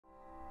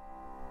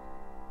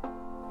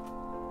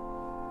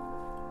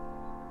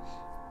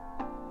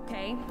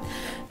Okay.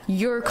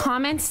 Your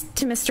comments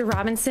to Mr.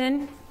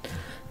 Robinson,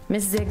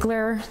 Ms.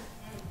 Ziegler,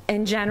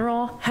 in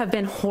general, have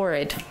been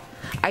horrid.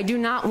 I do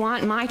not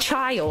want my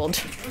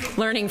child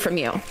learning from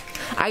you.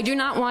 I do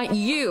not want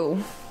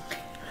you.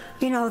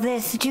 You know,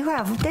 this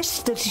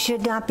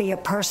should not be a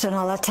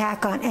personal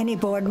attack on any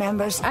board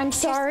members. I'm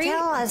sorry. Just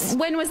tell us.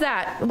 When was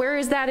that? Where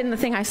is that in the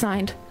thing I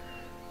signed?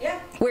 Yeah.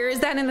 Where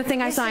is that in the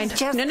thing I signed?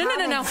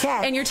 No.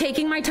 And you're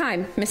taking my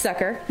time, Miss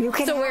Sucker.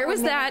 So where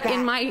was that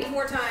in my...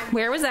 More time.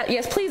 Where was that?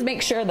 Yes, please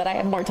make sure that I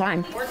have more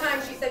time. More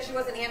time. She said she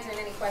wasn't answering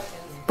any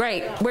questions.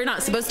 Right. No. We're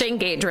not supposed to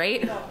engage,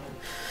 right? No.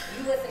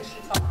 You listen,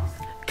 she talks.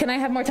 Can I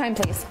have more time,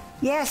 please?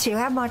 Yes, you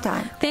have more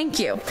time. Thank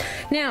you.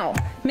 Now,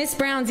 Miss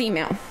Brown's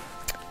email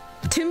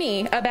to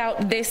me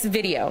about this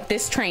video,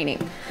 this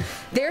training.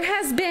 There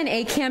has been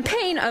a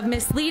campaign of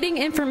misleading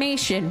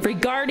information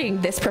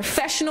regarding this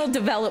professional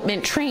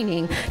development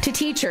training to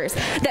teachers,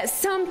 that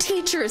some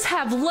teachers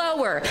have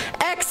lower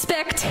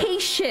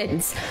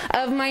expectations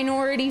of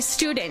minority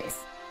students.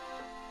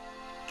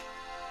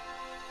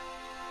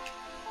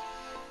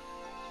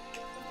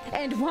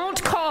 And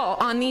won't call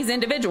on these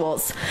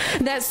individuals.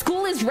 That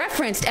school is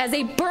referenced as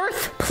a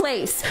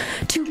birthplace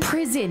to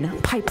prison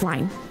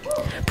pipeline.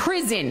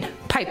 Prison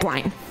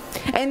pipeline.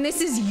 And this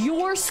is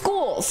your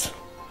schools.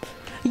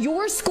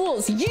 Your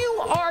schools.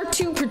 You are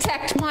to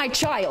protect my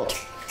child.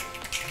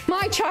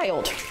 My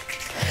child.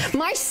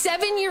 My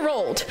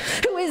 7-year-old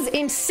who is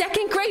in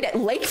 2nd grade at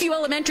Lakeview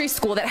Elementary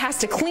School that has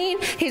to clean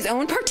his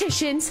own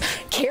partitions,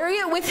 carry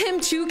it with him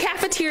to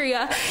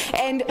cafeteria,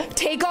 and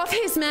take off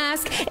his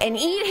mask and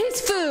eat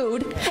his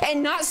food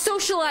and not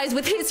socialize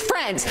with his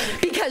friends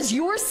because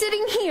you're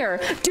sitting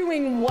here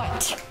doing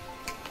what?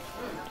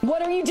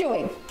 What are you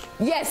doing?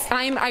 Yes,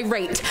 I'm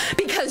irate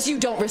because you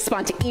don't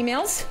respond to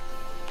emails.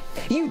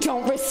 You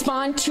don't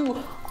respond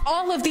to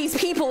all of these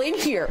people in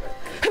here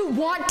who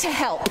want to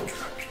help.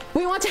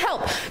 We want to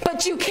help,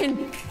 but you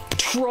can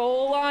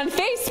troll on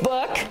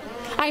Facebook.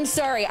 I'm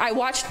sorry, I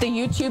watched the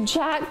YouTube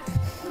chat,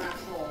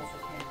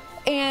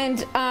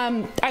 and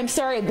I'm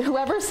sorry,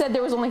 whoever said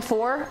there was only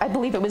 4, I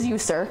believe it was you,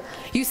 sir.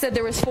 You said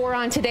there was 4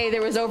 on today,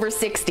 there was over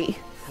 60.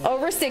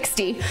 Over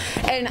 60,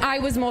 and I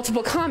was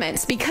multiple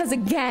comments because,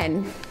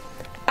 again,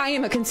 I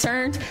am a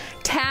concerned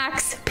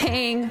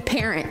tax-paying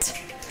parent.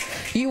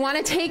 You want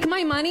to take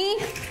my money?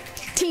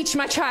 Teach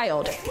my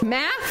child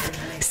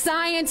math,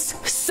 science,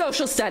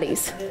 social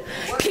studies.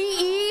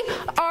 PE,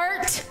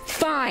 art,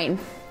 fine.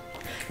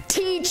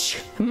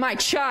 Teach my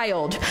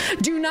child.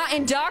 Do not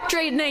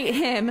indoctrinate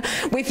him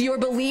with your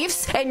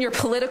beliefs and your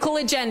political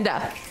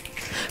agenda.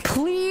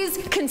 Please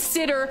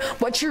consider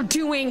what you're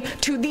doing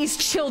to these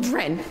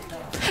children.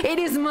 It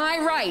is my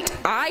right.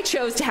 I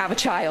chose to have a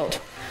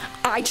child.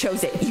 I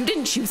chose it. You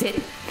didn't choose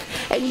it.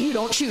 And you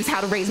don't choose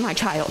how to raise my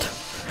child.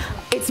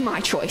 It's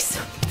my choice.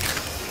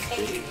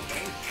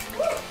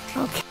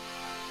 Okay.